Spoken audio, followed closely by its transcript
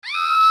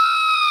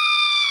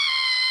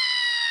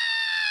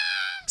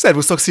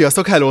Szervusztok,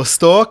 sziasztok,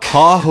 hellóztok!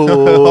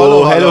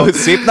 Hello,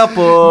 szép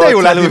napot! De jó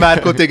látni,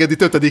 Márkó, téged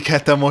itt 5.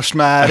 hete most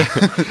már.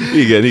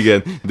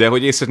 Igen, de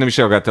hogy észre nem is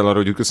reagáltál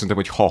arra, hogy köszöntem,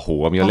 hogy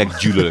ha-ho, ami a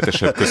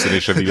leggyűlöletesebb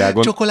köszönés a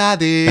világon.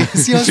 Csokoládé,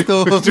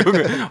 sziasztok!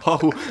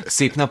 Ha-ho,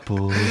 szép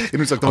napot! Én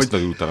úgy szoktam, azt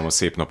nagyon utálom a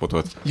szép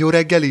napotot. Jó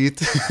reggelit!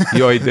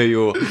 Jaj, de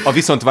jó. A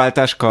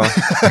viszontváltáska.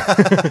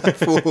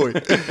 Fúj.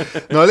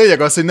 Na a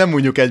lényeg az, hogy nem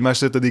mondjuk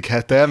egymást 5.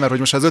 hete, mert hogy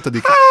most az 5.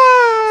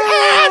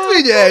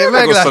 Figyelj,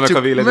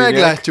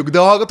 meglátjuk, de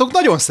a hallgatók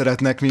nagyon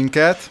szeretnek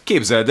minket.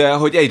 Képzeld el,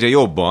 hogy egyre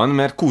jobban,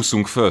 mert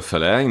kúszunk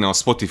fölfele, én a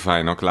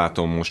Spotify-nak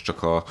látom most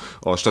csak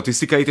a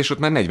statisztikáit, és ott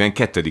már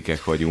 42-ek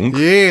vagyunk.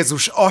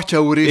 Jézus,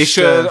 Atya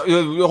Úristen! És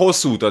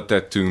hosszú utat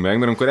tettünk meg,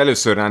 mert amikor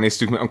először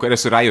ránéztünk, amikor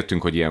először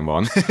rájöttünk, hogy ilyen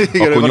van,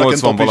 igen, akkor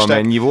 80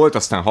 valamennyi volt,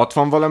 aztán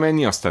 60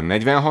 valamennyi, aztán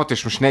 46,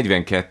 és most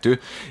 42.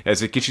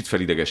 Ez egy kicsit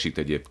felidegesít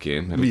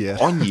egyébként, mert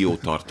miért? Annyi jó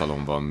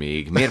tartalom van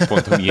még. Miért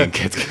pont a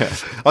milyenket kell?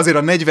 Azért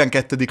a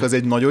 42. az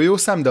egy nagyon jó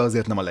szám, de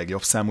azért nem a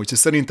legjobb szám, úgyhogy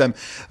szerintem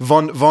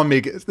van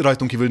még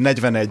rajtunk kívül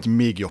 41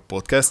 még jobb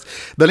podcast,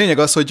 de a lényeg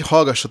az, hogy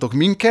hallgassatok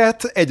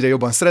minket, egyre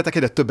jobban szeretek,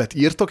 egyre többet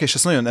írtok, és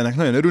ennek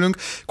nagyon örülünk.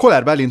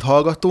 Kollár Bálint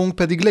hallgatónk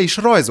pedig le is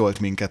rajzolt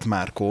minket,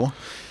 Márkó.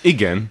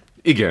 Igen.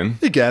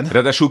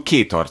 Ráadásul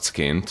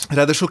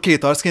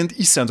két arcként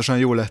iszonyatosan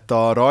jó lett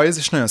a rajz,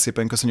 és nagyon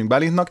szépen köszönjük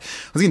Bálintnak.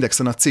 Az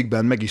Indexen a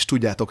cikkben meg is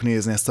tudjátok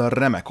nézni ezt a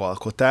remek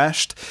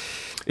alkotást.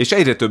 És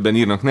egyre többen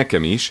írnak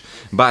nekem is.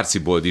 Bárci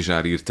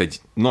Boldizsár írt egy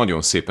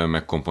nagyon szépen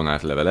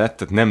megkomponált levelet,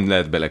 tehát nem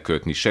lehet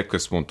belekötni se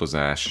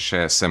központozás,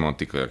 se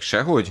szemantikailag,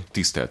 sehogy.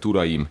 Tisztelt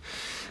uraim!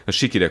 A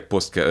Sikirek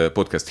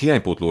podcast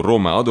hiánypótló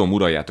rommá adom,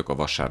 uraljátok a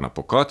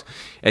vasárnapokat.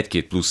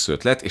 1-2 plusz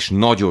ötlet, és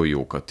nagyon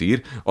jókat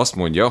ír. Azt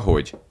mondja,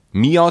 hogy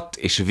miatt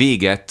és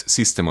véget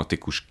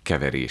szisztematikus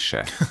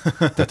keverése.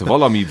 Tehát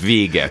valami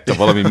véget,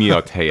 valami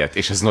miatt helyett,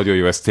 és ez nagyon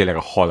jó, ez tényleg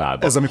a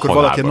halálban. Ez amikor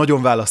valaki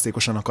nagyon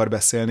választékosan akar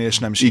beszélni, és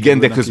nem sikerül.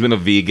 Igen, de közben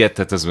a véget,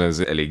 tehát ez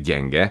elég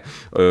gyenge.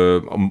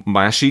 A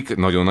másik,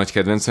 nagyon nagy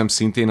kedvencem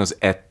szintén az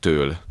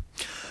ettől.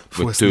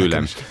 Vagy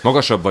tőlem.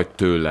 Magasabb vagy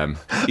tőlem.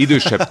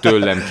 Idősebb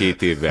tőlem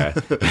 2 évvel.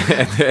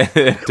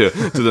 Ettől,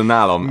 tudod,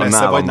 nálam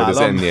vagy az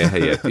ennél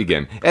helyett.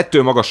 Igen.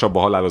 Ettől magasabb a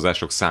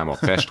halálozások száma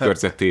Pest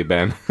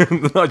körzetében.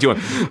 nagyon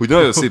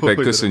szépen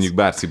köszönjük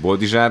Bárci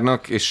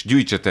Boldizsárnak, és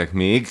gyűjtsetek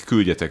még,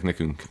 küldjetek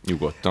nekünk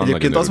nyugodtan.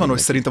 Egyébként az van, hogy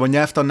szerintem a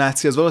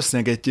nyelvtannáció az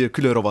valószínűleg egy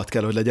külön rovat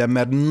kell, hogy legyen,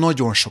 mert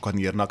nagyon sokan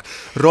írnak.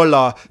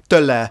 Rolla,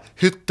 tölle,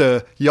 hüttö,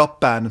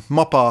 japán,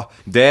 mapa.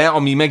 De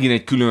ami megint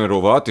egy külön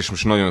rovat, és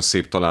most nagyon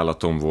szép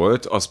találatom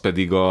volt, az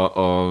pedig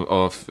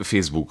a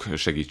Facebook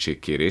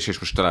segítségkérés, és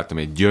most találtam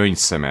egy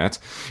gyöngyszemet,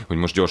 hogy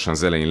most gyorsan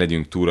az elején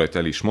legyünk túl rajta,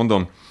 el is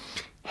mondom.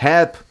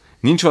 Help!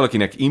 Nincs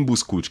valakinek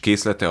imbuszkulcs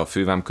készlete a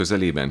fővám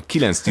közelében?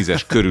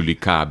 9-10-es körüli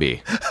kb.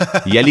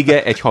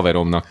 Jelige egy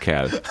haveromnak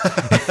kell.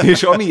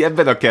 És ami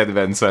ebben a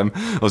kedvencem,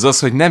 az az,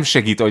 hogy nem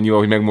segít annyival,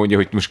 hogy megmondja,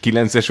 hogy most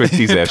 9-es vagy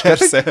 10-es.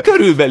 Persze.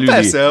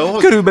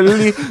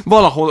 Körülbelüli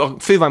valahol a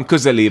fővám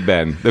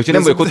közelében. De hogyha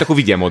nem vagyok ott, akkor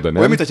vigyem oda, nem?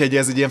 Olyan, mint hogy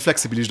ez egy ilyen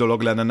flexibilis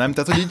dolog lenne, nem?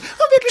 Tehát, hogy így,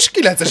 végül is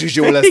 9-es is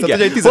jó lesz. Igen,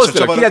 tehát, hogy egy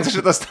 10-es a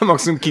 9-eset aztán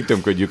maximum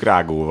kitömködjük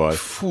rágóval.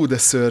 Fú, de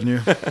szörnyű.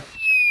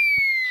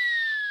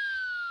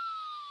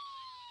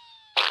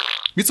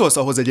 Mit szólsz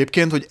ahhoz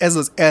egyébként, hogy ez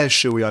az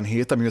első olyan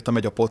hét, amióta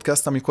megy a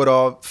podcast, amikor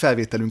a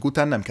felvételünk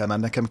után nem kell már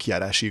nekem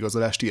kijárási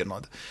igazolást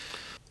írnod?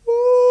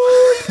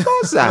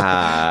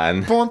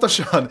 Igazán.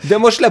 Pontosan. De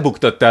most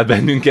lebuktattál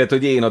bennünket,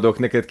 hogy én adok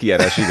neked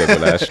kijárási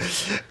igazolást.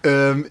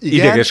 Igen.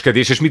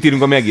 Idegeskedés, és mit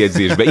írunk a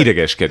megjegyzésbe?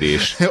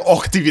 Idegeskedés.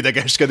 Aktív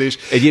idegeskedés.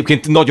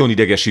 Egyébként nagyon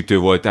idegesítő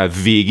voltál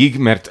végig,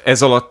 mert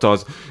ez alatt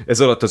az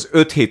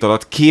 5 hét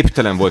alatt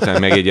képtelen voltál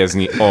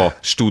megjegyezni a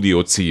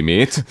stúdió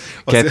címét,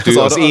 2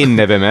 az én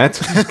nevemet,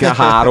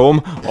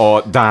 3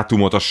 a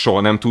dátumot, azt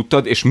soha nem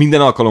tudtad, és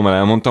minden alkalommal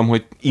elmondtam,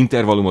 hogy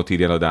intervallumot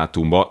írjál a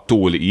dátumba,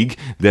 tólig,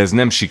 de ez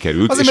nem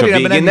sikerült, és a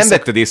végén nem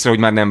vetted észre, hogy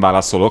már nem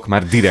válaszolok,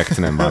 már direkt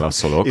nem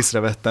válaszolok.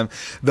 Észrevettem.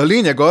 De a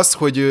lényeg az,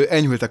 hogy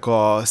enyhültek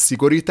a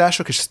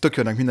szigorítások, és ezt tök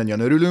jönnek, mindannyian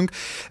örülünk,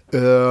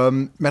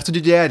 mert hogy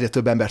ugye egyre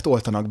több embert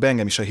oltanak be,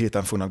 engem is a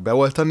héten fognak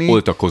beoltani.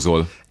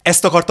 Oltakozol.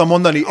 Ezt akartam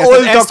mondani.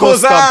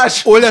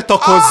 Oltakozás!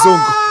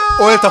 Oltakozzunk!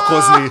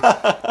 Oltakozni!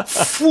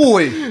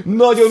 Fúj!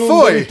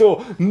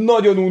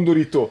 Nagyon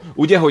undorító.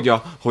 Ugye, hogy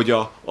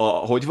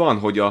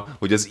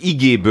az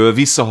igéből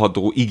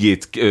visszaható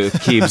igét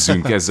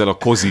képzünk ezzel a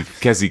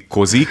kezik,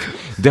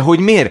 de hogy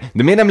miért?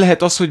 De miért nem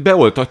lehet az, hogy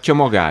beoltatja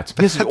magát?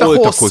 Mi az, hogy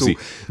oltakozik?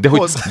 De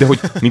hogy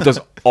mint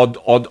az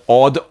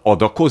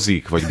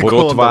adakozik? Vagy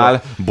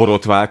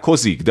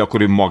borotválkozik? De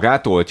akkor ő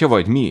magát oltja,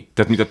 vagy mi?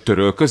 Tehát mint a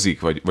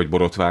törölközik? Vagy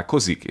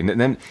borotválkozik?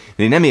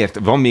 Nem ért.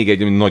 Van még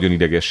egy, ami nagyon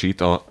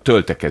idegesít, a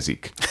töltekezik.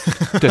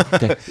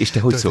 És te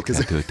hogy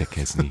szoktál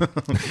töltekezni?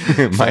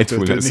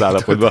 Mindfulness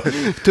állapotban.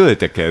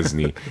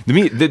 Töltekezni.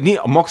 De mi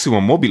a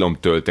maximum mobilom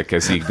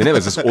töltekezik, de nem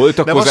ez az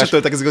oltakozás. Nem az, hogy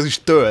töltekezik, az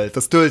is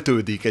az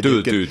töltődik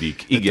egyébként.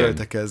 Töltődik, igen.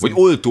 Vagy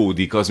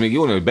oltódik, az még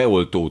jó, hogy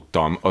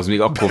beoltódtam, az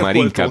még akkor már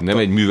inkább nem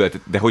egy művelet,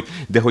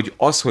 de hogy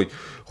az,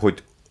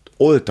 hogy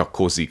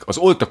oltakozik, az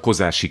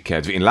oltakozási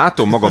kedv. Én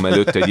látom magam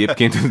előtt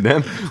egyébként,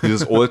 nem, hogy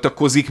az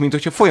oltakozik, mint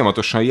hogyha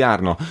folyamatosan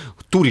járna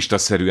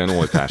turistaszerűen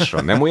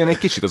oltásra. Nem olyan egy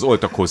kicsit az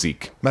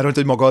oltakozik? Mert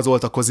hogy maga az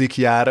oltakozik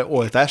jár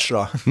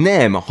oltásra?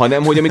 Nem,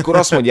 hanem hogy amikor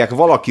azt mondják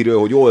valakiről,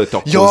 hogy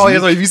oltakozik. Ja,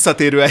 ez, hogy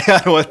visszatérően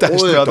jár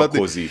oltást.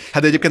 Oltakozik.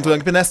 Hát egyébként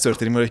tulajdonképpen ez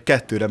történik, hogy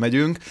 2-re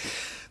megyünk.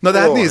 Na de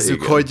hát nézzük,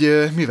 igen,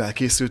 hogy mivel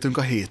készültünk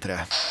a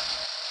hétre.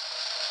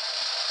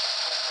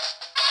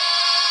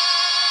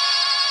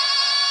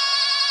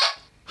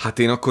 Hát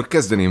én akkor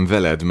kezdeném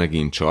veled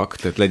megint csak,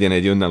 tehát legyen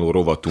egy önálló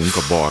rovatunk,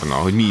 a barna,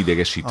 hogy mi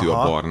idegesítő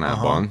a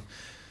barnában. Aha.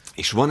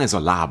 És van ez a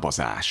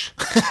lábazás.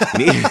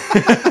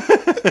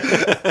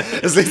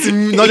 Ez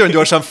légy nagyon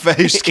gyorsan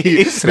fejtsd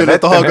ki,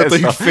 mielőtt a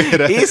hallgatóink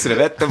félre.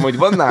 Észrevettem, hogy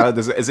van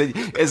nálad,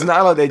 ez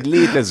nálad egy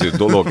létező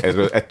dolog,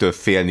 ettől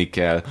félni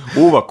kell.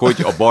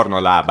 Óvakodj a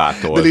barna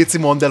lábától. De légy,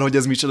 mondd el, hogy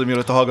ez micsoda,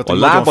 mielőtt a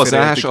hallgatóink a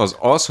lábazás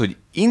az, hogy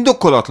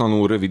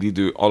indokolatlanul rövid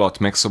idő alatt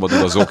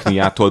megszabadul az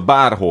okniától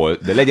bárhol,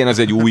 de legyen az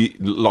egy új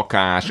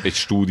lakás, egy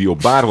stúdió,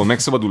 bárhol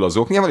megszabadul az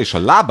okniával, és a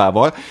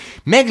lábával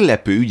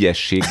meglepő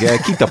ügyességgel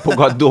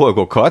kitapogat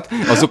dolgokat,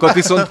 azokat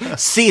viszont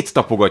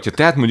széttapogatja.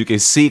 Tehát mondjuk egy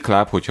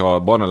székláb, hogyha a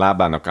barna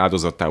lábának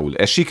áldozatául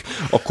esik,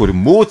 akkor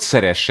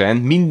módszeresen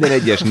minden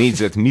egyes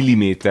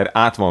négyzetmilliméter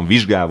át van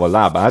vizsgálva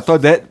láb által,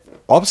 de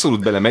abszolút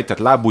belemegy,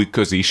 tehát lábúj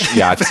köz is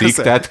játszik,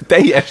 persze. Tehát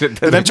teljesen...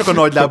 De nem csak a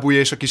nagy lábúja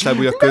és a kis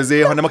lábúja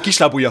közé, hanem a kis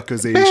lábúja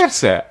közé is.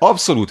 Persze,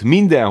 abszolút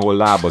mindenhol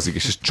lábazik,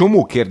 és ez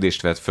csomó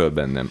kérdést vet föl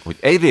bennem, hogy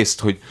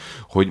egyrészt,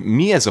 hogy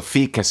mi ez a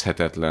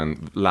fékezhetetlen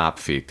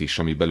lábfétis,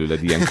 ami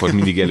belőled ilyenkor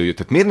mindig előjött.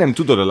 Tehát miért nem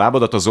tudod a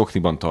lábadat az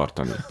okniban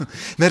tartani?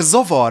 Mert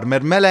zavar,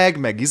 mert meleg,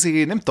 meg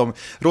nem tudom,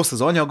 rossz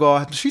az anyaga,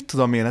 hát most mit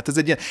tudom én, hát ez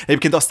egy ilyen...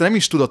 Egyébként azt nem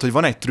is tudod, hogy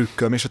van egy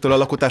trükköm, és ettől a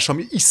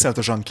lakótársam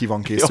iszonyatosan ki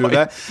van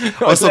készülve.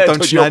 Azt szoktam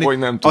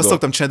csinálni,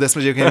 de ezt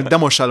egyébként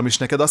demonstrálom is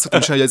neked, azt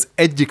szoktam csinálni, hogy az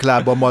egyik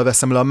lábammal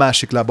veszem le a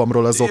másik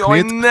lábamról az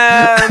oknit. Jaj,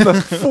 nem!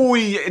 Fúj!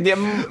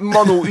 Ilyen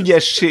manó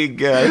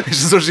ügyességgel.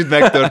 És ez most itt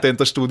megtörtént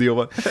a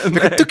stúdióban.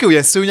 Meg tök jó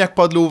ilyen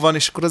szőnyegpadló van,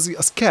 és akkor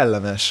az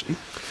kellemes.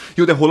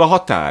 Jó, de hol a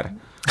határ?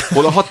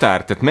 Hol a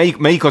határ? Tehát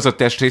melyik az a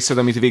testrészed,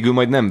 amit végül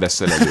majd nem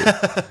veszel elő?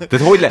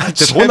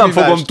 Tehát honnan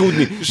fogom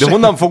tudni? De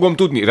honnan fogom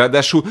tudni?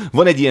 Ráadásul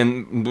van egy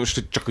ilyen,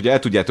 most csak hogy el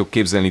tudjátok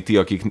képzelni ti,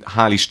 akik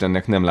hál'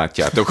 Istennek nem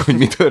látjátok, hogy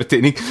mi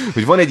történik,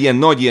 hogy van egy ilyen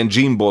nagy ilyen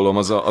gymballom,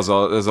 az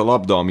a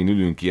labda, amin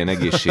ülünk, ilyen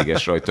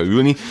egészséges rajta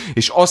ülni,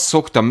 és azt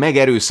szoktam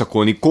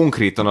megerőszakolni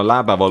konkrétan a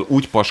lábával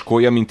úgy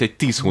paskolja, mint egy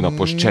 10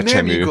 hónapos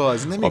csecsemő.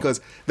 Nem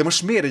igaz. De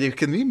most miért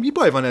egyébként? Mi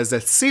baj van ezzel?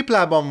 Szép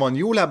lábam van,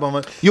 jó lábam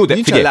van. Jó, de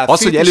figyelj,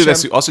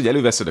 az, hogy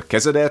előveszed a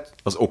kezedet,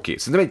 az oké.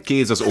 Szerintem egy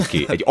kéz az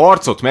oké. Egy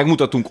arcot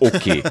megmutatunk,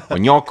 oké. A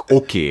nyak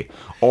oké.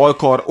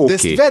 Alkar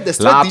oké.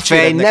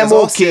 Lábfej nem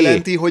oké. Azt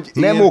jelenti, hogy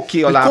nem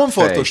oké a lábfej.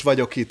 Komfortos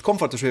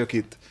vagyok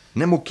itt.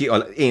 Nem oké,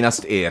 én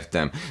azt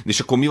értem. És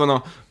akkor mi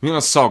van a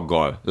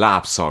szaggal?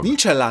 Lábszag.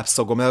 Nincsen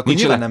lábszagom, mert akkor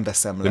nyilván nem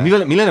veszem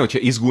le. Mi lenne, hogyha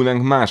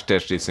izgulnánk más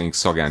testrészeink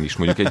szagán is,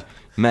 mondjuk egy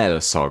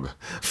mellszag.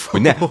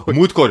 Hogy ne,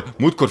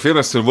 múltkor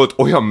félmesztől volt,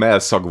 olyan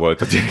mellszag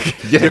volt.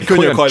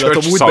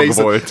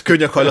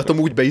 Könyökhajlatom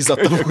úgy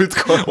beizzadt a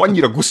múltkor.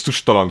 Annyira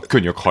gusztustalan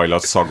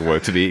könyökhajlat szag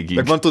volt végig.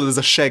 Meg van tudod, ez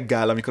a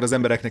seggál, amikor az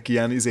embereknek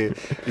ilyen,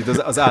 itt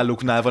az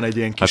álluknál van egy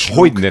ilyen kis... Hát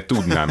hogy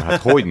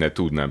ne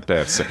tudnám,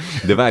 persze.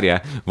 De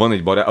várjál, van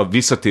egy a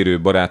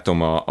visszatérő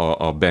barátom,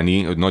 a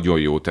Benny, nagyon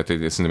jó, tehát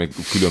szerintem egy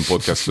külön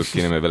podcastot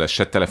kéne, mert vele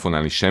se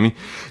telefonálni, semmi.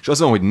 És az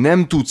van, hogy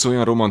nem tudsz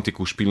olyan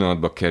romantikus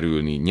pillanatba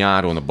kerülni,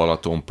 nyáron a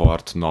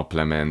Balatonpart,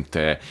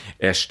 naplemente,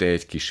 este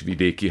egy kis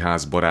vidéki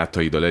ház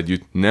barátaiddal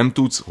együtt, nem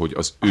tudsz, hogy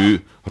az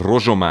ő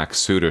rozsomák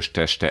szőrös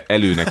teste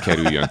előne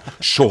kerüljön.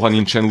 Soha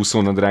nincsen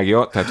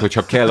úszónadrágja, tehát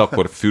hogyha kell,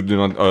 akkor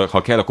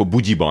ha kell, akkor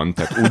bugyiban,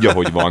 tehát úgy,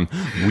 ahogy van,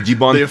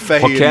 bugyiban.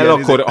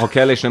 Ha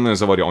kell, és nem nagyon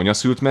zavarja,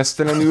 anyaszült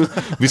meztelenül,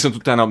 viszont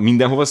utána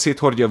mindenhova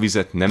széthordja a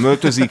vizet, nem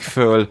öltözik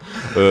föl,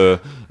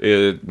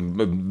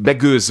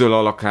 begőzöl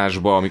a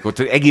lakásba, amikor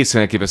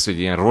egészen elképesztő,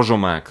 hogy ilyen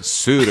rozsomák,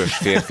 szőrös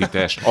férfi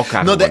test,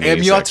 akárhova Na de nézek.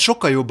 emiatt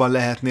sokkal jobban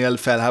lehetnél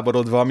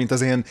felháborodva, mint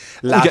az én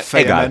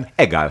lábfejemen.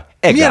 Egál.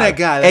 Milyen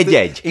egál?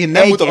 Egy. Én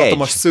nem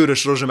mutogatom a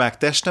szőrös rozsomák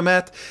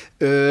testemet,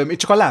 én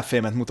csak a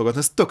lábfejemet mutogatom,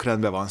 ez tök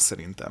rendben van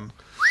szerintem.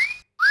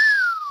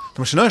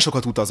 Most én nagyon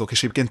sokat utazok, és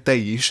egyébként te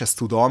is, ezt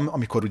tudom,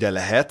 amikor ugye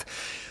lehet.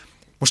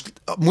 Most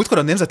múltkor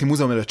a Nemzeti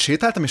Múzeum előtt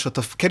sétáltam, és ott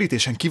a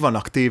kerítésen ki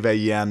vannak téve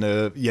ilyen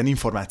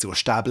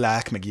információs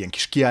táblák, meg ilyen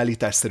kis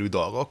kiállításszerű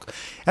dolgok.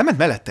 Elment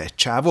mellette egy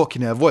csávó,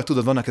 akinél volt,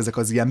 tudod, vannak ezek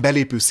az ilyen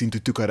belépő szintű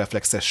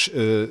tükörreflexes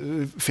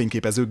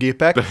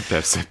fényképezőgépek.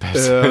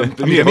 Persze.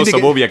 Milyen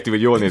hosszabb objektív,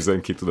 hogy jól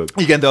nézzen ki, tudod.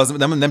 Igen, de az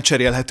nem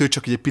cserélhető,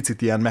 csak egy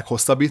picit ilyen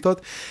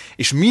meghosszabbított,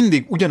 és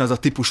mindig ugyanaz a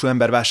típusú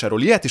ember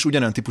vásárol ilyet, és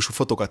ugyanolyan típusú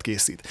fotókat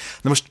készít.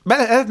 Na most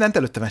ment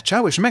előttem egy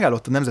csávó, és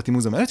megállott a Nemzeti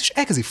Múzeum előtt, és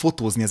elkezdi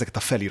fotózni ezeket a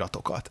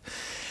feliratokat.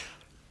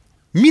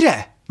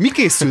 Mire? Mi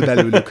készül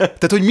belőlük?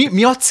 Tehát, hogy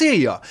mi a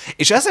célja?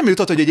 És eszembe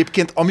jutott, hogy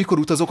egyébként amikor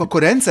utazok,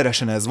 akkor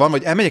rendszeresen ez van,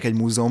 vagy elmegyek egy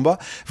múzeumba,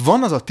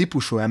 van az a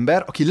típusú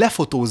ember, aki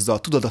lefotózza,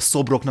 tudod, a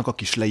szobroknak a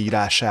kis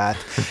leírását,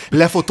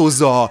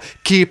 lefotózza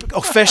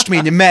a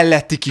festmény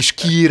melletti kis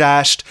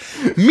kiírást.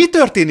 Mi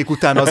történik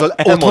utána azzal?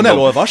 Otthon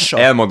elolvassa?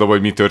 Elmondom,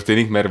 hogy mi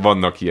történik, mert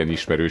vannak ilyen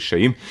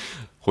ismerőseim,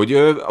 hogy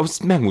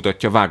azt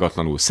megmutatja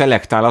vágatlanul,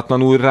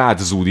 szelektálatlanul rád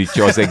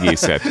zúdítja az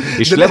egészet.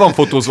 És le van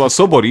fotózva a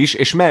szobor is,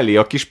 és mellé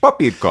a kis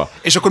papírka.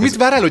 És akkor mit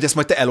vár el, hogy ezt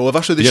majd te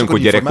elolvasod? És amikor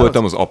gyerek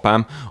voltam, az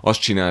apám azt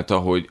csinálta,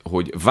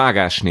 hogy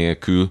vágás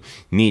nélkül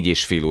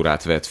 4,5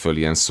 órát vett föl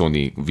ilyen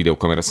Sony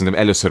videokamera.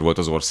 Szerintem először volt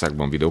az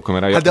országban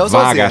videokamerája. Hát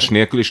vágás azért...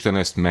 nélkül, és utána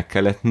ezt meg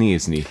kellett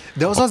nézni.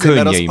 De az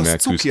azért, mert az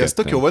cuki, az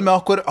tök jó volt,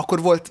 mert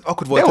akkor volt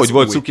de hogy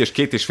volt cuki, és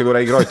 2,5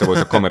 óráig rajta volt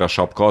a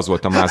kamerasapka, az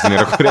volt a máz,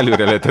 mert akkor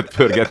előre lehetett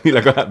pörgetni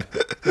legalább.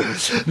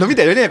 Na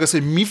mindegy, a lényeg az,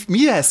 hogy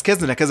mihez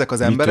kezdenek ezek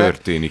az emberek. Mi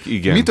történik,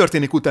 igen. Mi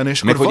történik utána,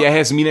 és meg hogy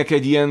ehhez minek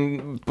egy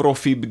ilyen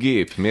profibb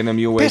gép? Miért nem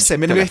jó persze, egy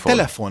miért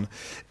telefon?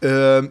 Egy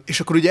telefon? És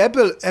akkor ugye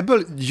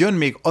ebből jön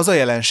még az a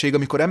jelenség,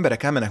 amikor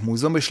emberek elmennek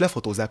múzeumba, és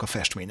lefotózzák a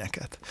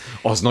festményeket.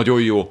 Az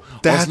nagyon jó.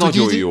 Tehát, az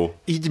nagyon jó.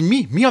 Így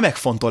mi a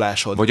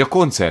megfontolásod? Vagy a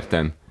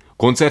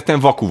koncerten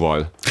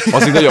vakuval.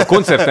 Az így, hogy a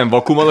koncerten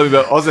vakuval,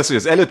 amiben az lesz, hogy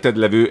az előtted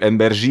levő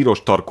ember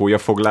zsíros tarkója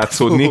fog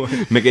látszódni,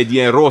 meg egy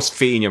ilyen rossz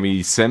fény, ami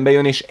így szembe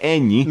jön, és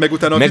ennyi. Meg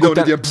utána a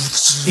videón ilyen...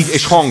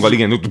 És hanggal,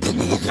 igen.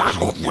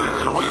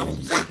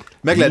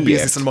 Meg lehet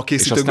bízni szerintem a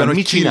készítőkben,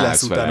 hogy ki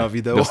lesz utána a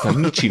videó. De aztán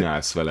mit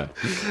csinálsz vele?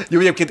 Jó,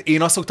 egyébként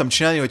én azt szoktam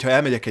csinálni, hogy ha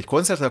elmegyek egy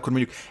koncertre, akkor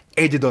mondjuk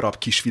egy darab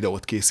kis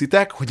videót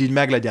készítek, hogy így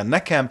meglegyen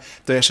nekem,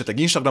 de esetleg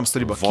Instagram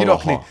sztoriba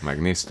kirakni.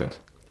 Megnézted?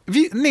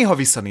 Néha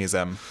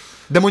visszanézem.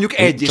 De mondjuk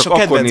egy, és a kedvenc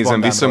bandámról. Csak akkor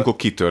nézem vissza, amikor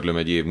kitörlöm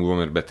egy év múlva,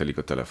 mert betelik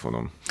a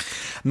telefonom.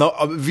 Na,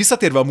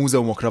 visszatérve a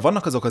múzeumokra,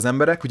 vannak azok az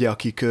emberek, ugye,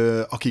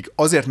 akik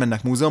azért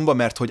mennek múzeumba,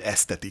 mert hogy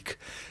esztetik.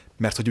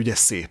 Mert hogy ugye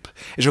szép.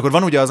 És akkor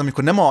van ugye az,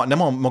 amikor nem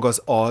a maga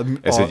az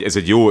Ez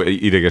egy jó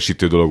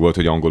idegesítő dolog volt,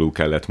 hogy angolul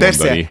kellett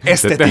mondani.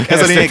 Persze, esztetik,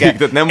 ez a lényege.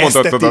 Tehát nem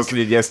mondhatod azt, hogy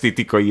egy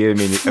esztétikai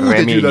élmény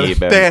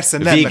reményében. Persze,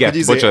 nem.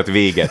 Véget, bocsánat,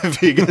 véget.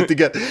 Véget,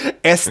 igen.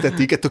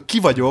 Esztetik, ettől ki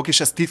vagyok, és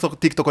ez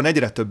TikTokon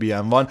egyre több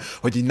ilyen van,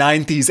 hogy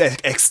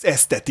 90s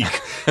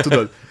esztetik.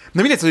 Tudod?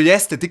 Na mindegy, hogy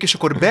esztetik, és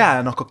akkor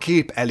beállnak a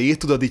kép elé,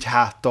 tudod, így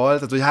háttal,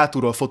 tehát hogy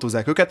hátulról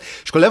fotózzák őket,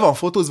 és akkor le van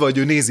fotózva, hogy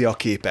ő nézi a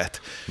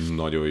képet.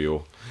 Nagyon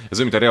jó. Ez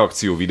olyan, mint a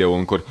reakció videó,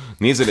 amikor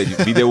nézel egy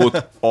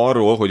videót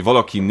arról, hogy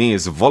valaki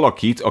néz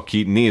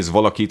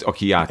valakit,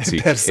 aki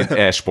játszik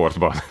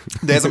e-sportban.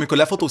 De ez amikor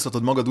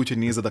lefotóztatod magad úgy, hogy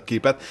nézed a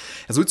képet,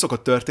 ez úgy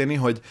szokott történni,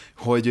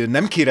 hogy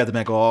nem kéred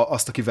meg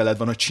azt, aki veled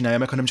van, hogy csinálja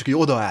meg, hanem csak így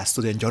odaállsz,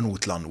 ilyen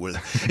gyanútlanul.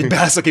 Így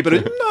beállsz a képet,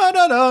 hogy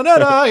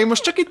na, én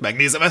most csak itt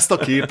megnézem ezt a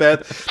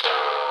képet.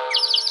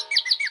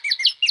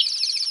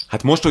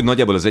 Hát most, hogy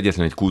nagyjából az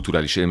egyetlen egy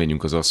kulturális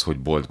élményünk az, hogy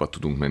boltba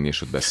tudunk menni,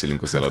 és ott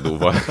beszélünk az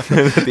eladóval.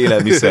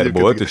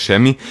 Élelmiszerbolt, hogy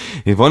semmi.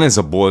 Van ez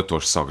a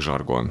boltos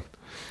szakzsargon.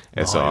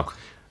 Ez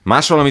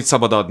más valamit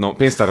szabad adnom,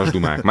 pénztáros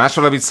dumák, más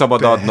valamit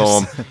szabad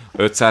adnom,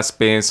 500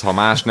 pénz, ha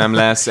más nem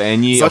lesz,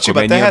 ennyi, Zacsiba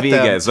akkor mennyi tehettem?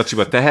 a vége?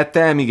 Zacsiba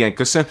tehettem, igen,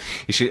 köszönöm.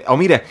 És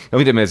amire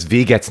ez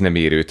véget nem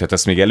érő, tehát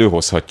azt még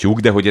előhozhatjuk,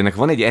 de hogy ennek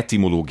van egy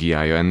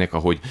etimológiája ennek,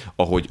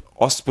 ahogy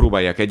azt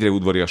próbálják egyre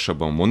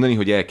udvariasabban mondani,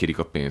 hogy elkérik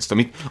a pénzt.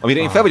 Amire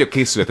én fel vagyok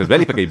készülve,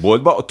 belépek egy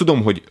boltba,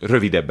 tudom, hogy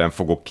rövidebben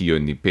fogok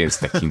kijönni pénz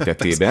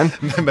tekintetében,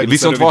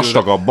 viszont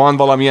vastagabban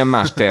valamilyen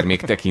más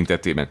termék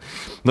tekintetében.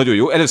 Nagyon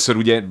jó. Először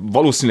ugye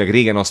valószínűleg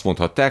régen azt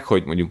mondhatták,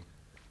 hogy mondjuk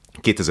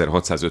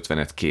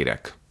 2650-et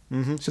kérek.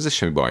 És ez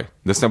semmi baj.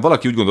 De aztán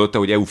valaki úgy gondolta,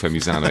 hogy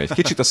eufemizálna egy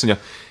kicsit, azt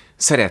mondja,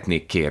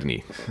 szeretnék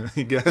kérni.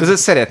 Igen. Ez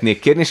szeretnék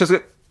kérni, és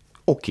az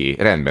oké,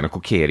 rendben,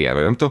 akkor kérjél,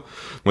 vagy nem tudom.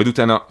 Majd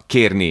utána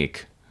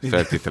kérnék.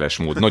 Feltételes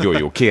mód. Nagyon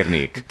jó,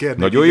 kérnék.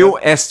 Nagyon jó,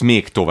 ezt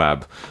még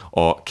tovább.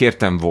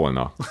 Kértem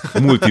volna.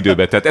 Múlt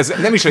időben. Tehát ez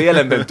nem is a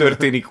jelenben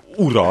történik,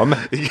 uram.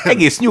 Igen.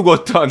 Egész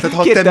nyugodtan. Tehát,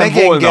 ha kértem te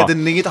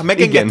megengednéd, ha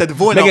megengedted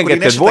volna,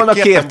 megengedted volna,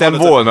 kértem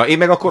volna. Én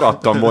meg akkor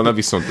adtam volna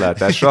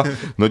viszontlátásra.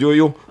 Nagyon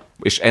jó.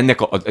 És ennek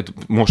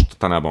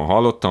mostanában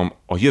hallottam,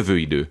 a jövő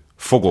idő.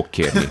 Fogok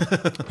kérni.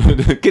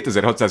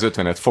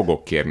 2650-et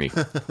fogok kérni.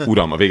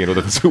 Uram, a végén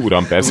oda tesz,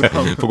 uram, persze.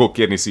 Fogok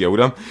kérni, szia,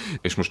 uram.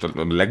 És most a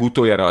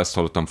legutoljára azt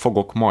hallottam,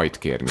 fogok majd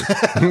kérni.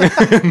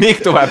 Még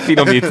tovább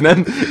finomít,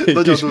 nem?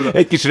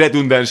 Egy kis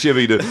redundáns jövő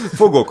idő.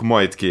 Fogok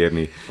majd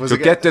kérni. Csak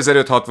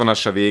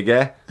 2560-as a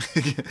vége.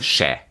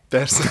 Se.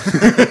 Persze.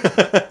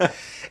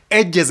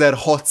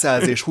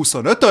 1600 és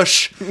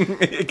 25-ös.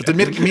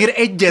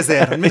 Miért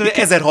 1000? Miért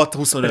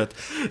 1625?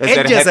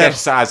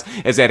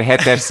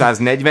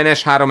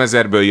 1740-es,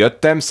 3000-ből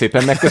jöttem,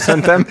 szépen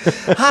megköszöntem.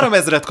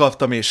 3000-et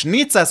kaptam, és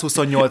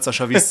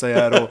 428-as a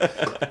visszajáró.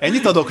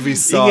 Ennyit adok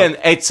vissza. Igen,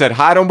 egyszer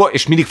 3-ba,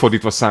 és mindig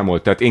fordítva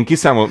számolt. Tehát én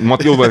kiszámolom,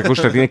 matematikailag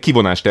tehát én egy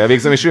kivonást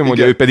elvégzem, és ő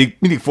mondja, ő pedig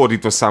mindig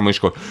fordítva számol, és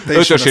akkor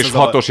 5-ös és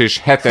 6-os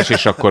és 7-es,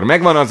 és akkor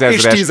megvan az 1000-es.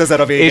 És 10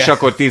 000 a vége. És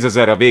akkor 10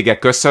 000 a vége.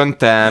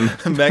 Köszöntem.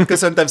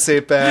 Megköszöntem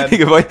szépen.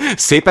 Igen, vagy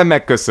szépen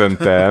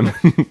megköszöntem.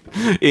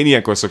 Én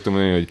ilyenkor szoktam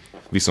mondani, hogy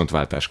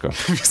viszontváltáska.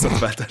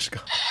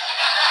 Viszontváltáska.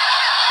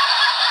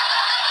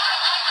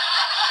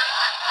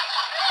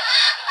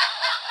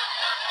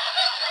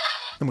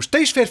 Na most te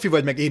is férfi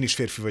vagy, meg én is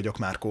férfi vagyok,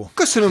 Márkó.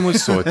 Köszönöm, hogy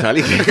szóltál.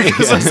 Igen.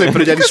 Köszönöm szépen,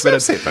 hogy elismered.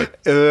 Szépen.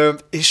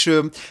 És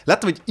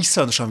láttam egy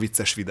iszonyatosan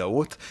vicces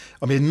videót,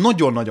 ami egy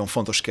nagyon-nagyon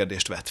fontos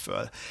kérdést vett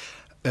föl.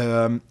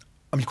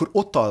 Amikor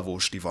ott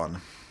alvósdi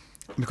van,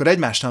 amikor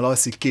egymásnál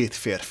alszik két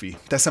férfi.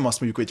 Teszem azt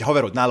mondjuk, hogy egy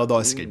haverod nálad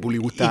alszik egy buli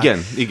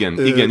után.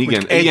 Igen.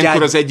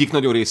 Ilyenkor az egyik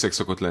nagyon részeg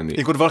szokott lenni.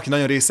 Ilyenkor valaki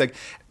nagyon részeg.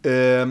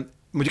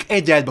 Mondjuk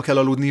egy ágyba kell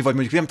aludni, vagy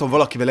mondjuk nem tudom,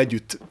 valakivel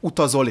együtt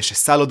utazol, és egy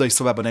szállodai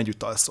szobában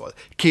együtt alszol.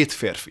 Két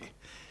férfi.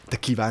 Te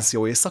kívánsz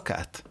jó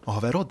éjszakát a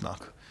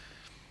haverodnak?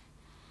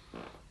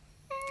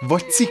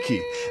 Vagy ciki?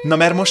 Na,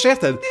 mert most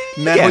érted?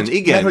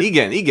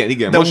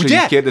 Igen.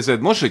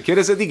 Most, hogy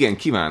kérdezed, igen,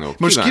 kívánok.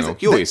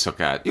 Jó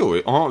éjszakát. Jó,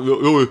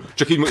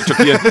 csak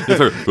ilyen.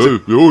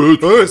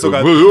 Jó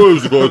éjszakát.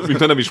 Mint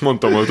nem is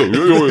mondtam,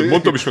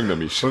 mondtam is, meg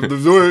nem is.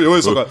 Jó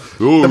éjszakát.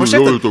 De most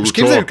érted? Most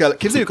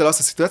képzeljük el azt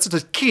a szituációt,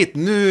 hogy két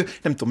nő,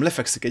 nem tudom,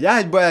 lefekszik egy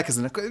ágyba,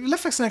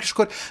 lefekszenek, és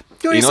akkor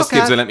jó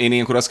éjszakát. Én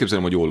ilyenkor azt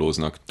képzelem, hogy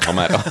ólóznak.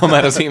 Ha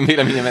már az én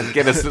véleményemet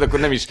kérdezted, akkor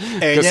nem is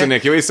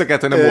köszönnek jó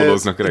éjszakát, hanem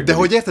ólóznak reggel. De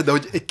hogy érted, de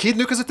hogy két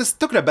nő között ez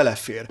tökre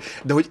belefér.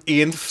 De hogy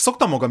én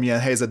szoktam magam ilyen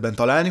helyzetben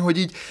találni, hogy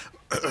így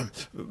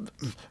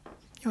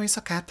jó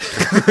éjszakát.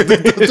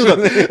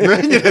 Tudod,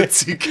 mennyire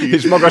ciki.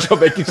 És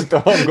magasabb egy kicsit a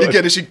hangod.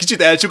 Igen, és így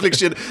kicsit elcsuklik,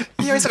 és ilyen,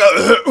 jó éjszakát.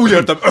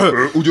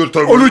 Úgy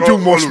értem.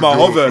 Aludjunk most már,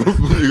 haver.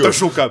 Te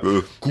sokám.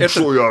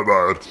 Kuksoljál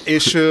már.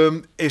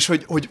 És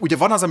hogy ugye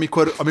van az,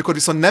 amikor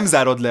viszont nem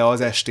zárod le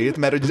az estét,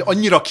 mert hogy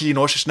annyira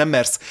kínos, és nem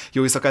mersz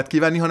jó éjszakát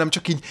kívánni, hanem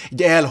csak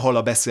így elhal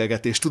a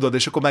beszélgetés, tudod,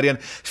 és akkor már ilyen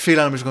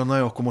félelem, és na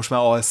jó, akkor most már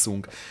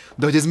alszunk.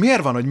 De hogy ez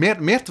miért van, hogy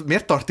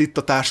miért tart itt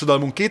a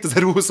társadalmunk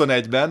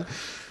 2021-ben,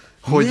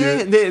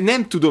 hogy...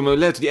 Nem tudom,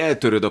 lehet, hogy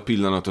eltöröd a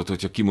pillanatot,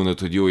 hogyha kimondod,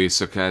 hogy jó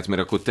éjszakát,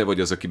 mert akkor te vagy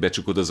az, aki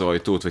becsukod az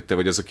ajtót, vagy te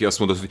vagy az, aki azt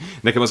mondod, hogy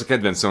nekem az a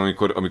kedvencem,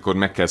 amikor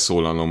meg kell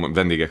szólalnom,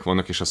 vendégek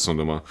vannak, és azt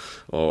mondom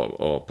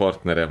a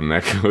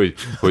partneremnek,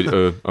 hogy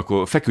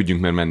akkor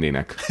feküdjünk, mert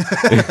mennének.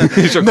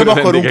 És nem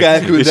akarunk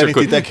elküldeni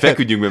titeket.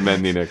 Feküdjünk, mert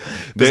mennének.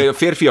 De a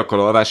férfiakkal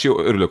alvás, jó,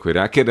 örülök, hogy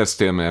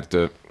rákérdeztél, mert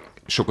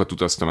sokat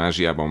utaztam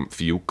Ázsiában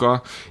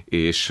fiúkkal,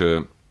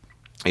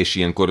 és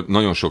ilyenkor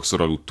nagyon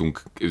sokszor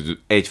aludtunk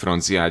egy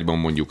francia ágyban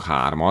mondjuk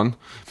 3-an,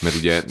 mert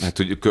ugye, hát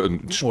hogy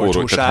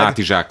tehát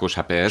hátizsákos,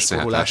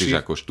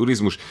 hátizsákos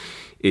turizmus,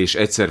 és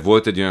egyszer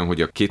volt egy olyan,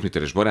 hogy a 2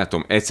 méteres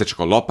barátom egyszer csak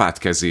a lapát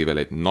kezével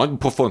egy nagy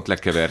pofont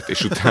lekevert,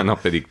 és utána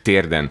pedig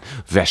térden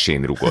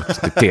vesén rugott.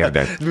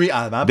 Térden. Mi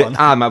álmában?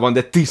 Álmában,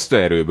 de tiszta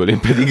erőből. Én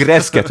pedig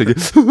reszket, hogy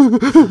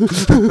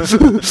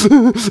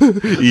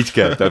így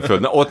keltem föl.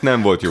 Na, ott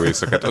nem volt jó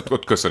éjszakát,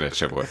 ott köszönet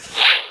se volt.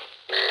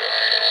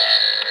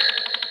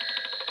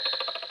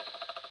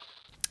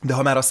 De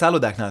ha már a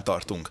szállodáknál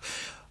tartunk,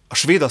 a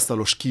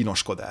svédasztalos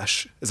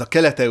kínoskodás, ez a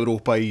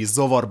kelet-európai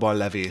zavarban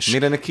levés.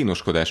 Miért ennek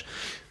kínoskodás?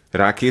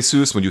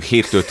 Rákészülsz, mondjuk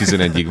 7-től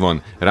 11-ig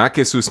van.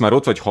 Rákészülsz, már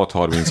ott vagy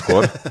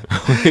 6:30-kor,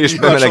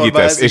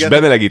 és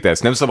bemelegítesz.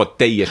 Nem szabad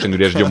teljesen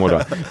üres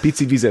gyomorra.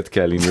 Pici vizet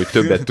kell inni, hogy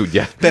többet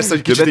tudjál. Persze,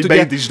 hogy kicsit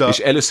beindítsd. És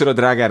először a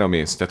drágára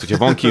mész. Tehát, hogyha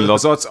van kint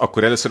lazac,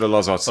 akkor először a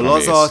lazacra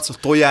mész. A lazac, a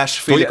tojás,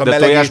 félig a melegételek.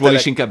 De tojásból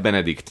is inkább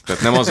Benedikt.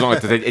 Tehát nem az van,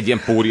 tehát egy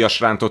ilyen pórias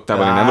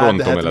rántottával, én nem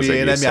rontom el az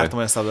egészet. Nem jártam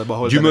olyan szállodában,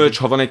 ahol gyümölcs,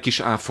 ha van egy kis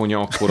áfonya,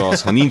 akkor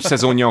az. Ha nincs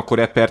szezonja, akkor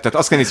eper. Tehát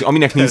azt kell nézni,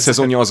 aminek nincs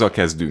szezonja, azzal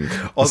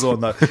kezdünk.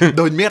 Azonnal.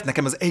 De hogy miért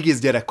nekem az egész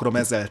gyerekkorom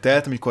ezzel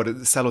telt, amikor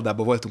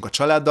szállodában voltunk a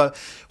családdal,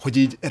 hogy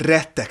így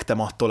rettegtem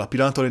attól a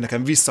pillanattól, hogy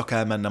nekem vissza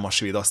kell mennem a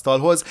svéd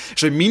asztalhoz,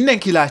 és hogy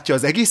mindenki látja,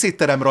 az egész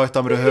étterem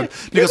rajtam röhög,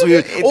 még az,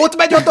 hogy ott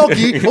megy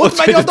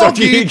a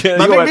dogi,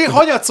 már még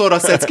hanyatszorra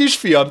szedsz,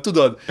 kisfiam,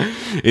 tudod?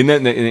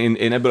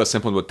 Én ebből a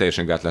szempontból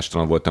teljesen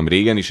gátlástalan voltam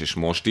régen is, és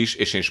most is,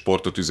 és én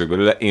sportot üzök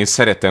belőle. Én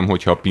szeretem,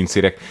 hogyha a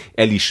pincérek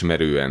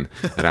elismerően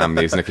rám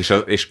néznek,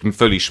 és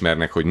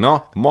fölismernek, hogy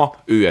na, ma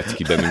ő ett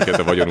ki bennünket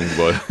a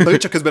vagyonunkból. Na,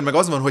 csak közben meg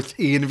az van, hogy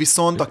én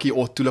viszont, aki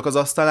ott ülök az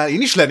asztalnál,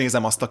 én is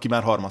lenézem azt, aki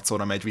már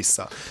harmadszorra megy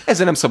vissza.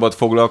 Ezzel nem szabad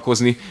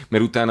foglalkozni,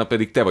 mert utána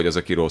pedig te vagy az,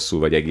 aki rosszul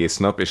vagy egész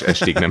nap, és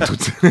estig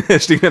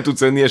nem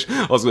tudsz enni, és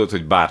azt gondolod,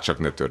 hogy bárcsak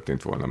ne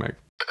történt volna meg.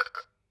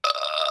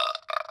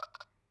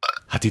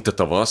 Hát itt a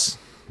tavasz,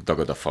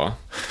 dagad a fa,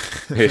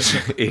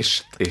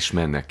 és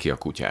mennek ki a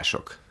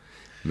kutyások.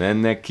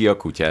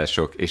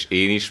 És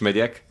én is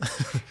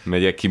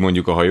megyek ki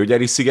mondjuk a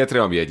Hajógyári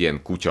szigetre, ami egy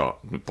ilyen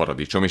kutya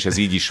paradicsom, és ez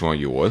így is van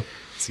jól.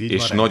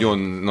 És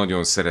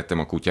nagyon szeretem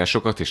a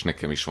kutyásokat, és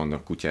nekem is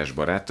vannak kutyás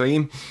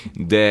barátaim,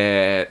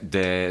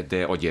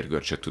 de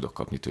agyérgörcsöt tudok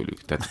kapni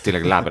tőlük. Tehát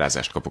tényleg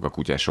lábrázást kapok a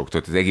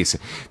kutyásoktól.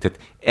 Tehát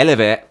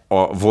eleve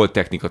a volt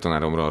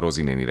technikatanáromra, a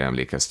Rozi nénire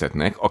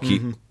emlékeztetnek,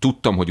 aki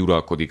tudtam, hogy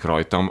uralkodik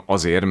rajtam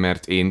azért,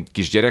 mert én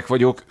kisgyerek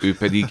vagyok, ő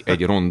pedig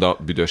egy ronda,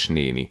 büdös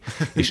néni.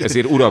 És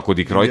ezért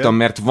uralkodik rajtam,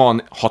 mert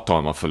van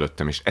hatalma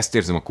fölöttem, és ezt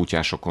érzem a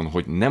kutyásokon,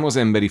 hogy nem az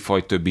emberi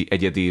faj többi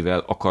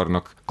egyedével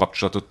akarnak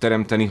kapcsolatot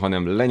teremteni,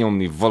 hanem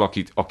lenyomni,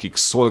 valakit, akik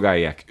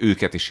szolgálják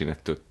őket, és én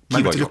ettől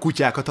Mármint, hogy a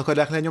kutyákat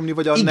akarják lenyomni,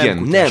 vagy a igen,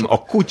 nem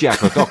a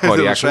kutyákat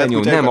akarják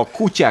lenyomni, a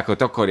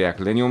kutyákat akarják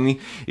lenyomni,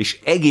 és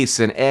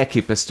egészen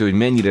elképesztő, hogy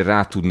mennyire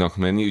rá tudnak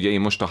menni. Ugye én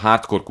most a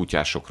hardcore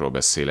kutyásokról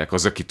beszélek,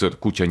 az, aki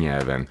kutya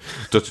nyelven.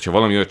 Tudod, hogyha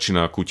valami olyat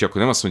csinál a kutya,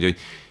 akkor nem azt mondja, hogy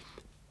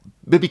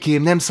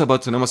bebikém, nem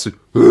szabad, hanem azt, hogy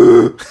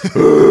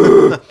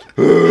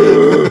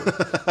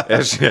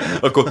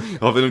akkor,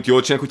 ha velünk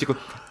jól csinál a kutya,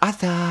 akkor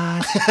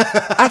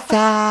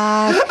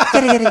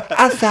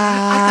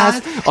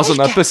Aszász,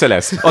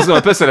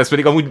 azonnal pösze lesz,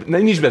 pedig amúgy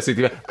nem is beszélt,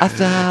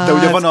 de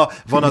ugye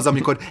van az,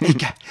 amikor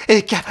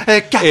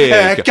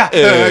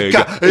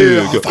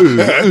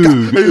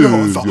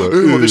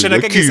és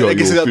ennek egész,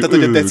 tehát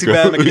hogy a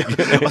decibel, meg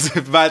az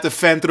vált,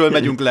 fentről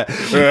megyünk le.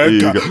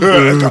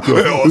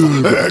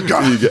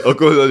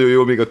 Akkor nagyon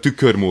jó még a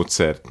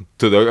tükörmódszer.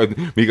 Tudod,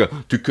 még a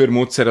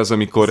tükörmódszer az,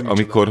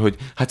 amikor hogy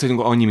hát hogy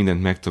annyi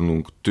mindent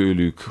megtanulunk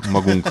tőlük,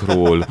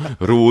 magunkról,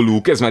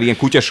 róluk. Ez már ilyen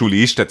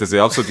kutyasuli is, tehát ez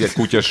abszolút ilyen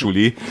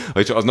kutyasuli.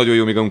 Az nagyon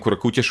jó még, amikor a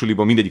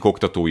kutyasuliban mindegyik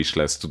oktató is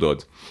lesz,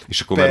 tudod. És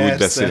akkor már úgy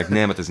beszélek,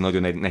 nem, hát ez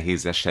nagyon egy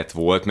nehéz eset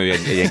volt, mert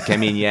egy ilyen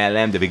kemény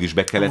jellem, de végül is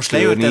be kellett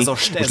törni.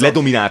 Most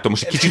ledominálta,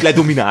 most egy kicsit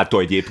ledominálta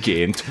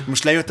egyébként.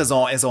 Most lejött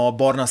ez a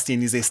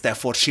Barnastine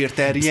Staffordshire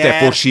Terrier.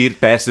 Staffordshire,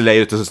 persze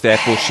lejött az a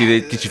Staffordshire,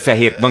 egy kicsit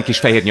fehér, van kis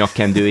fehér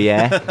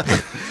nyakkendője.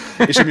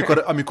 És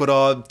amikor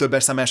a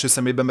többes szám első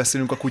szemében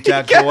beszélünk a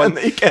kutyákról,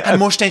 igen. Hát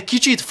most egy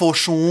kicsit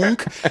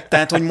fosunk,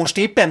 tehát hogy most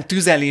éppen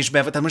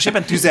tüzelésben, tehát most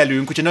éppen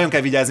tüzelünk, úgyhogy nagyon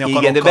kell vigyázni a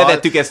karokkal. Igen, de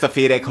bevettük ezt a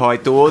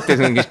féreghajtót,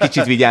 és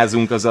kicsit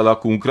vigyázzunk az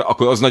alakunkra,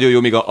 akkor az nagyon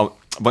jó, még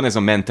van ez a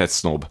mentett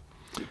snob.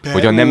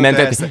 Hogyan nem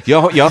mentett?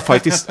 Ja,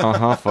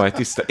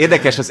 fajtiszta.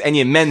 Érdekes, az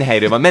enyém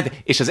menhelyről van,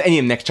 és az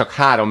enyémnek csak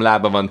 3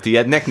 lába van,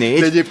 tiédnek 4.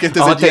 De egyébként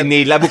ez egy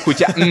 4 lábú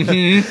kutya.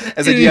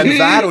 Ez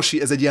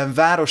egy ilyen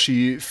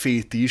városi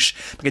fétis,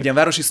 meg egy ilyen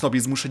városi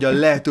sznobizmus, hogy a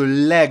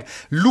lehető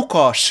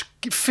leglukas,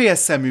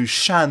 félszemű,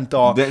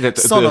 sánta,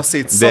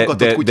 szanaszét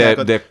szaggatott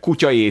kutyákat. De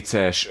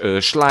kutyaéces,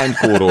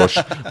 slime-kóros,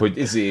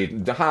 hogy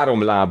de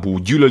 3 lábú,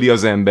 gyűlöli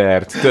az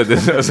embert.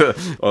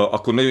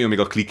 Akkor nagyon jó még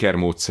a clicker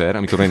módszer,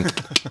 amikor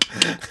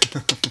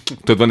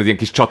tudod, van egy ilyen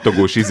kis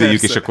csattogós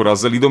izéjük, és akkor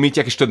azzal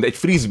idomítják, és tudod, egy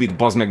frisbee-t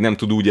bazd meg nem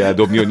tud úgy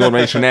eldobni, hogy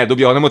normálisan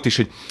eldobja, hanem ott is,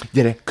 hogy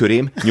gyere,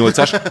 körém,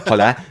 8-as,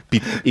 halál,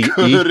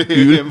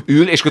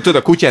 ül, és akkor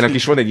tudod, a kutyának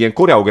is van egy ilyen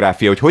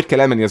koreográfia, hogy kell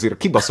elmenni azért a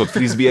kibaszott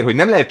frisbee-ért, hogy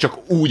nem lehet csak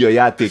úgy a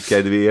játék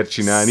kedvéért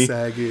csinálni.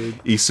 Szegény.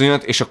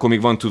 Iszonyat, és akkor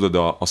még van, tudod,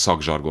 a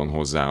szakzsargon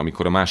hozzá,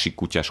 amikor a másik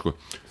kutyáskor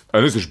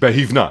először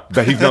behívná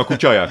a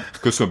kutyáját,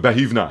 köszönöm,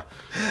 behívná.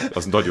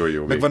 Az nagyon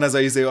jó. Meg van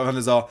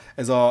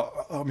ez a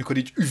amikor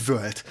így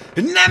üvölt.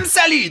 Nem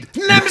szelíd!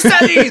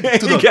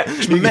 Tudod, igen,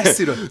 és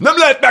messziről. Nem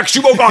lehet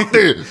megsimogatni!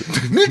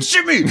 Nincs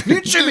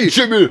semmi!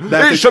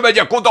 Én sem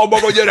megyek oda a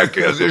maga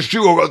gyerekéhez, és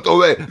simogatom.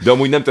 De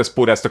amúgy nem tesz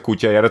porázt a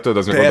kutyájára, tudod,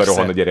 az meg oda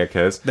rohan a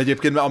gyerekhez. De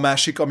egyébként a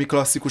másik, ami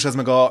klasszikus, az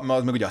meg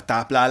ugye a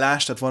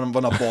táplálás, tehát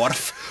van a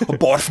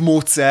barf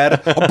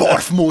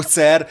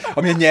módszer,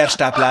 ami a nyers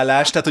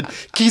táplálás, tehát hogy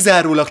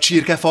kizárólag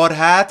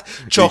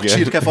csirkefarhát, csak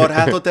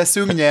csirkefarhátot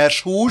eszünk, nyers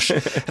hús,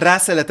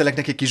 rászeletelek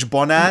neki egy kis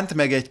banánt,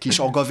 meg egy kis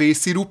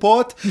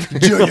agavészirupot,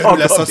 gyönyörű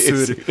lesz a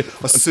szőr.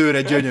 A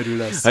szőre gyönyörű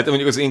lesz. Hát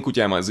mondjuk az én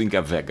kutyám az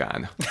inkább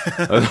vegán.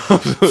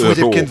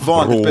 Egyébként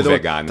van. Például,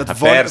 vegán. Hát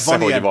persze,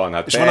 hogy ilyen, van.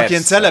 Hát és vannak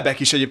ilyen celebek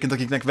is egyébként,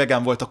 akiknek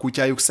vegán volt a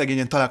kutyájuk,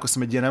 szegényen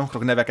találkoztam egy ilyen, nem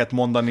akarok neveket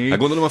mondani. Hát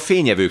gondolom a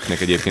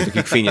fényevőknek egyébként,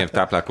 akik fényev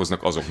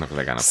táplálkoznak, azoknak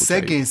vegán a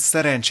kutyájuk. Szegény,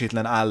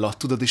 szerencsétlen állat,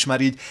 tudod, és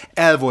már így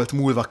el volt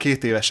múlva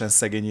 2 évesen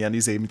szegény ilyen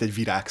mint egy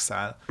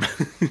virágszál.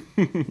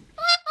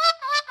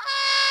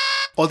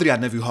 Adrián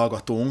nevű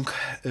hallgatónk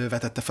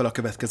vetette fel a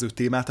következő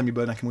témát,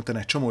 amiből nekem utána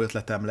egy csomó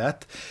ötletem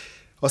lett.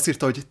 Azt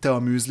írta, hogy te a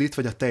műzlit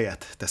vagy a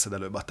tejet teszed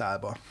előbb a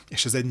tálba.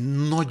 És ez egy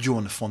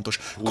nagyon fontos,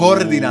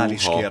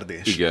 kardinális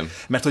kérdés. Igen.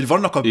 Mert hogy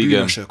vannak a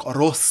bűnösök, a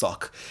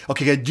rosszak,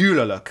 akiket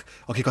gyűlölök,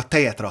 akik a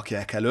tejet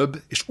rakják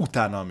előbb, és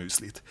utána a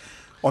műzlit.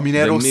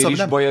 Aminél rosszabb miért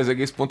is baj ez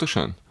egész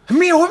pontosan?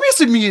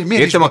 Miért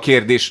értem a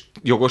kérdés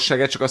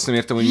jogosságát, csak azt nem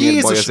értem, hogy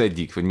miért baj az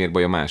egyik, vagy miért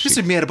baj a másik.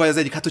 Hogy miért baj az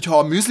egyik? Hát, hogyha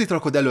a műzlit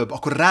rakod előbb,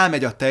 akkor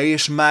rámegy a tej,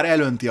 és már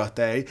elönti a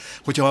tej.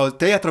 Hogyha a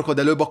tejet rakod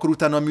előbb, akkor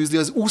utána a műzli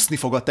az úszni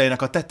fog a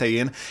tejnek a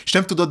tetején, és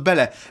nem tudod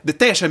bele. De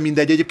teljesen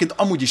mindegy, egyébként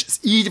amúgy is ez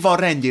így van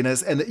rendjén,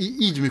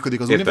 így működik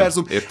az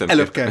univerzum.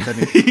 Előbb kell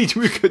tenni. Így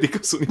működik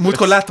az univerzum.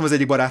 Múltkor láttam az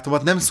egyik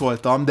barátomat, nem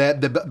szóltam,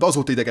 de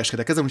azóta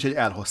idegeskedek ezen, úgyhogy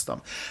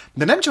elhoztam.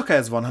 De nem csak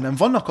ez van, hanem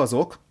vannak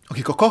azok,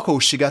 akik a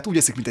kakaóssigát úgy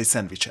eszik, mint egy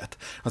szendvicset.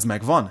 Az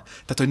megvan.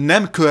 Tehát, hogy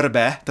nem körbe,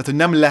 tehát, hogy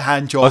nem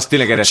lehántja. Az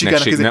tényleg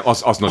eretnekség,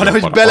 az nagyon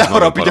hanem, hogy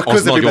beleharap így a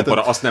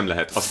közepébe. Azt nem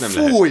lehet.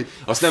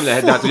 Azt nem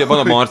lehet, de hát ugye van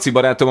a Marci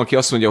barátom, aki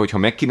azt mondja, hogy ha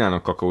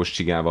megkínálnak kakaós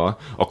csigával,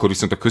 akkor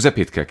viszont a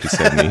közepét kell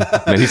kiszedni.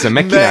 Mert hiszen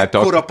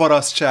megkínáltak. Mekkora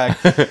parasztság.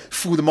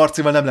 Fú, de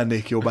Marcival nem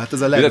lennék jobb, hát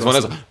ez a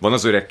legrosszabb. Van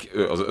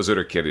az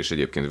örök kérdés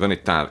egyébként. Van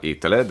egy tál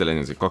ételed, de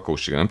legyen ez egy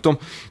kakaós csiga, nem tudom.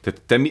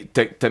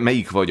 Tehát te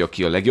melyik vagy,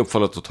 aki a legjobb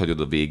falatot hagyod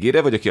a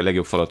végére, vagy aki a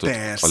legjobb falatot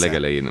a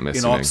legelején veszi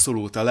meg? Én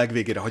abszolút a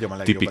legvégére hagyom a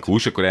legjobb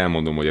tipikus, akkor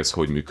elmondom, hogy ez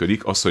hogy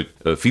működik. Az, hogy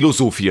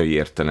filozófiai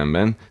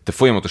értelemben te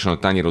folyamatosan a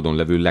tányérodon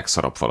levő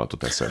legszarabb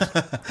falatot eszed.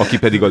 Aki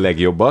pedig a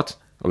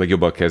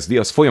legjobban kezdi,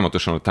 az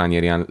folyamatosan a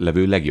tányérján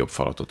levő legjobb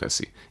falatot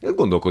eszi.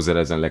 Gondolkozz el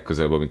ezen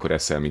legközelebb, amikor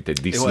eszel, mint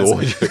egy disznó,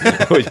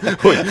 hogy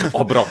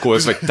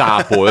abrakolsz, vagy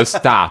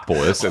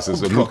tápolsz. Ez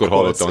amikor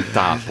hallottam,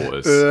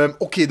 tápolsz.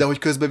 Oké, de hogy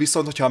közben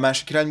viszont, hogyha a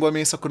másik irányból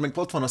mész, akkor meg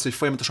ott van az, hogy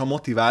folyamatosan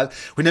motivál,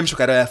 hogy nem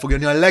sokára el fog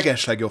jönni a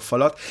legjobb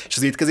falat, és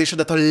az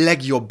étkezésedet a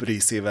legjobb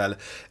részével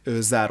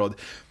zárod.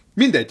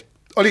 Mindegy.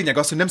 A lényeg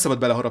az, hogy nem szabad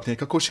beleharapni egy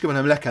kakaócsikébe,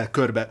 hanem le kell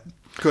körbe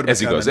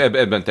ez igaz,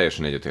 ebben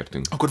teljesen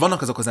egyetértünk. Akkor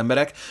vannak azok az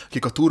emberek,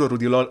 akik a Túró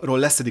Rudiról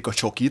leszedik a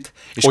csokit,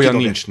 és olyan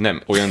nincs.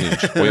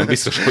 Olyan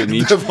biztos, hogy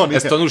nincs.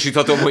 Ezt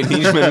tanúsíthatom, hogy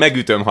nincs, mert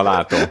megütöm, ha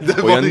látom.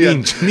 De olyan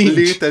nincs.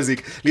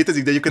 Létezik, de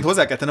egyébként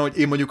hozzá kell tennem, hogy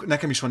én mondjuk,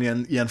 nekem is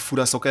van ilyen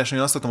fura szokás, hogy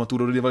én azt szoktam a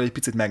Túró Rudival, hogy egy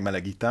picit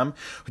megmelegítem,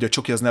 hogy a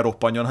csoki az ne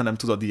roppanjon, hanem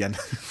tudod, ilyen.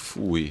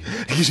 Fúj,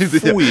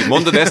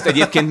 mondod ezt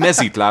egyébként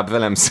mezitláb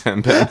velem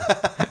szemben.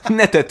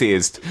 Ne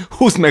tetézd,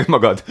 húzd meg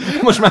magad.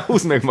 Most már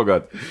húzd meg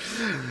magad.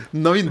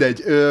 Na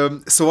mindegy.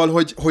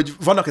 Szóval, hogy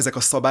vannak ezek a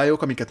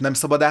szabályok, amiket nem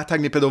szabad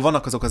áthágni, például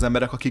vannak azok az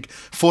emberek, akik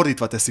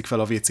fordítva teszik fel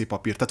a WC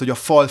papírt, tehát hogy a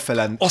fal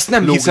felen. Azt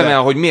nem hiszem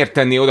el, hogy miért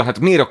tenni oda, hát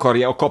miért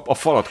akarja a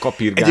falat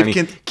kapirgálni?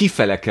 Egyébként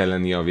kifele kell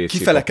lenni a WC papírnak.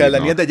 Kifele kell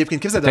lennie, de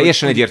egyébként képzeld el,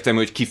 teljesen egyértelmű,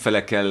 hogy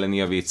kifele kell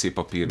lenni a WC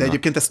papírnak. De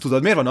egyébként ezt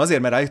tudod, miért van?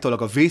 Azért, mert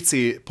állítólag a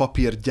WC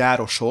papír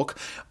gyárosok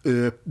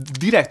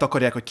direkt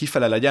akarják, hogy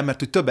kifele legyen, mert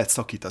hogy többet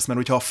szakítasz, mert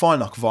hogyha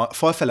a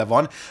falfele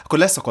van, akkor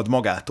leszakad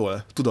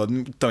magától. Tudod,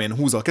 én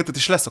húzol kettőt,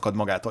 és leszakad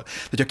magától.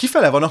 De ha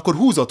kifele van, akkor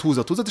húzott,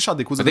 és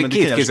addig húzod. De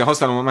két kézzel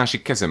használom a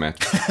másik kezemet.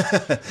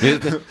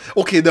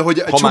 Oké, de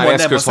hogy ha már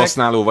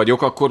eszközhasználó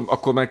vagyok,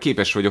 akkor már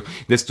képes vagyok.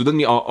 De ezt tudod,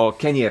 mi a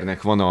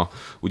kenyérnek van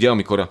ugye,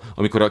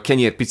 amikor a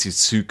kenyér picit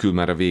szűkül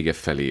már a vége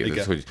felé.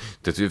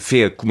 Tehát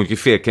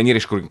fél kenyér,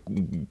 és akkor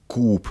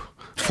kúp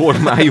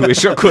formájú,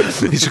 és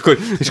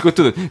akkor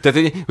tudod,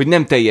 tehát hogy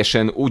nem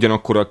teljesen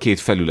ugyanakkor a két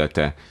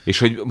felülete, és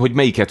hogy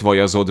melyiket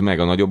vajazod meg,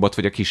 a nagyobbat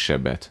vagy a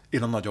kisebbet?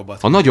 Én a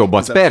nagyobbat. A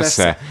nagyobbat,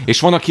 persze. És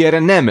van, aki erre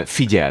nem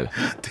figyel.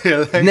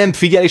 Tényleg? Nem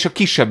figyel, és a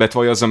kisebbet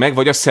vajazza meg,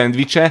 vagy a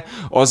szendvicse,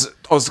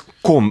 az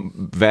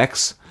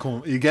konvex.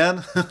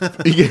 Igen.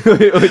 Igen,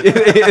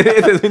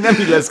 hogy nem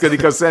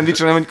illeszkedik a szendvics,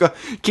 hanem mondjuk a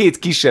két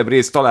kisebb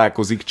rész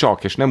találkozik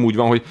csak, és nem úgy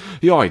van, hogy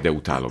jaj, de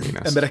utálom én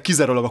ezt. Emberek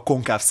kizárólag a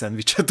konkáv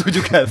szendvicset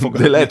tudjuk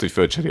elfogadni. De lehet, hogy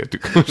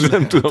fölcseréltük. Most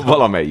nem tudom,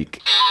 valamelyik.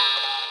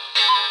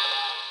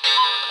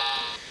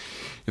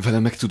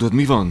 Velem meg tudod,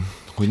 mi van?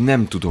 Hogy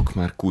nem tudok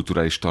már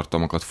kulturális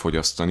tartalmakat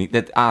fogyasztani,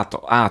 de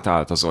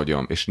átállt az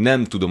agyam, és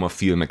nem tudom a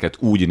filmeket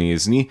úgy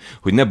nézni,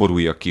 hogy ne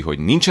boruljak ki, hogy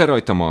nincsen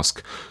rajta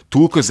maszk,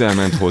 túl közel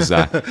ment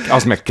hozzá,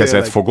 az meg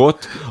kezet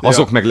fogott,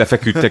 azok meg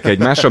lefeküdtek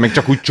egymásra, meg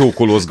csak úgy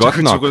csókolozgatnak.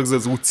 Csak úgy csókolozgat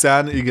az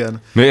utcán,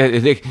 igen.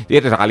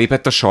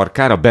 Rálépett a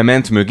sarkára,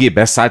 bement mögé,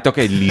 beszálltak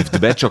egy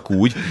liftbe, csak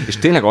úgy, és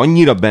tényleg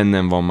annyira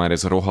bennem van már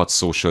ez a rohadt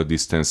social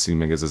distancing,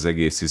 meg ez az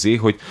egész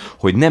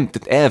hogy nem,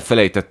 tehát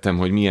elfelejtettem,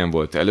 hogy milyen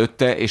volt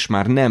előtte, és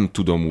már nem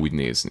tudom úgy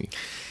nézni.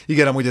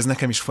 Igen, amúgy ez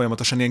nekem is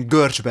folyamatosan ilyen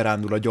görcsbe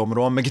rándul a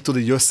gyomrom, meg itt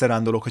tudod, hogy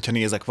összerándulok, hogyha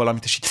nézek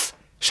valamit, és így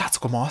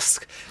srácok, a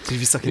maszk, és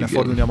vissza kéne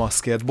fordulni a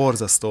maszkért,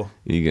 borzasztó.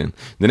 Igen,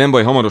 de nem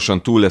baj,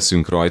 hamarosan túl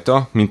leszünk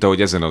rajta, mint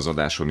ahogy ezen az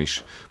adáson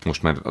is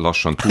most már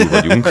lassan túl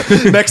vagyunk.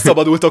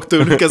 Megszabadultok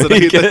tőlük ezen a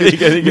héten,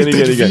 mint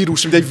egy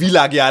vírus, mint egy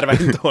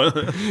világjárványtól.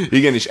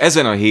 Igen, és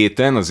ezen a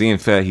héten az én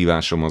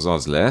felhívásom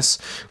az lesz,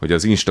 hogy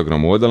az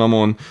Instagram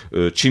oldalamon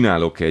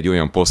csinálok egy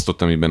olyan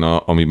posztot,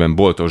 amiben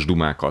boltos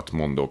dumákat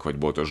mondok, vagy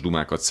boltos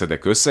dumákat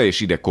szedek össze, és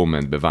ide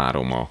kommentbe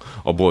várom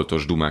a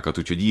boltos dumákat,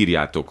 úgyhogy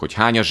írjátok, hogy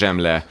hány a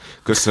zsemle,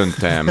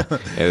 köszöntem,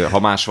 ha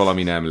más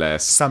valami nem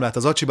lesz. Számlát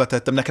az acsiba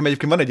tettem. Nekem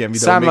egyébként van egy ilyen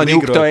videó. Számla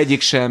nyugta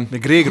egyik sem.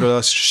 Még régről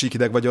az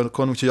síkideg vagyok,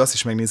 úgyhogy azt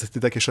is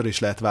megnézhetitek, és arra is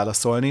lehet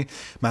válaszolni.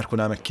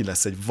 Márkonál meg ki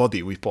lesz egy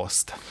vadi új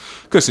poszt.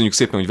 Köszönjük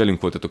szépen, hogy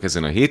velünk voltatok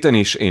ezen a héten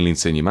is. Én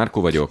Lincényi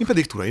Márkó vagyok. Én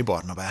pedig Turai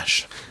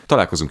Barnabás.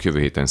 Találkozunk jövő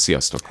héten.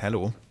 Sziasztok!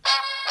 Hello!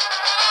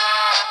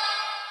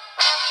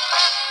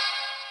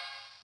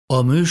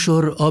 A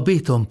műsor a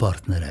Béton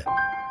partnere.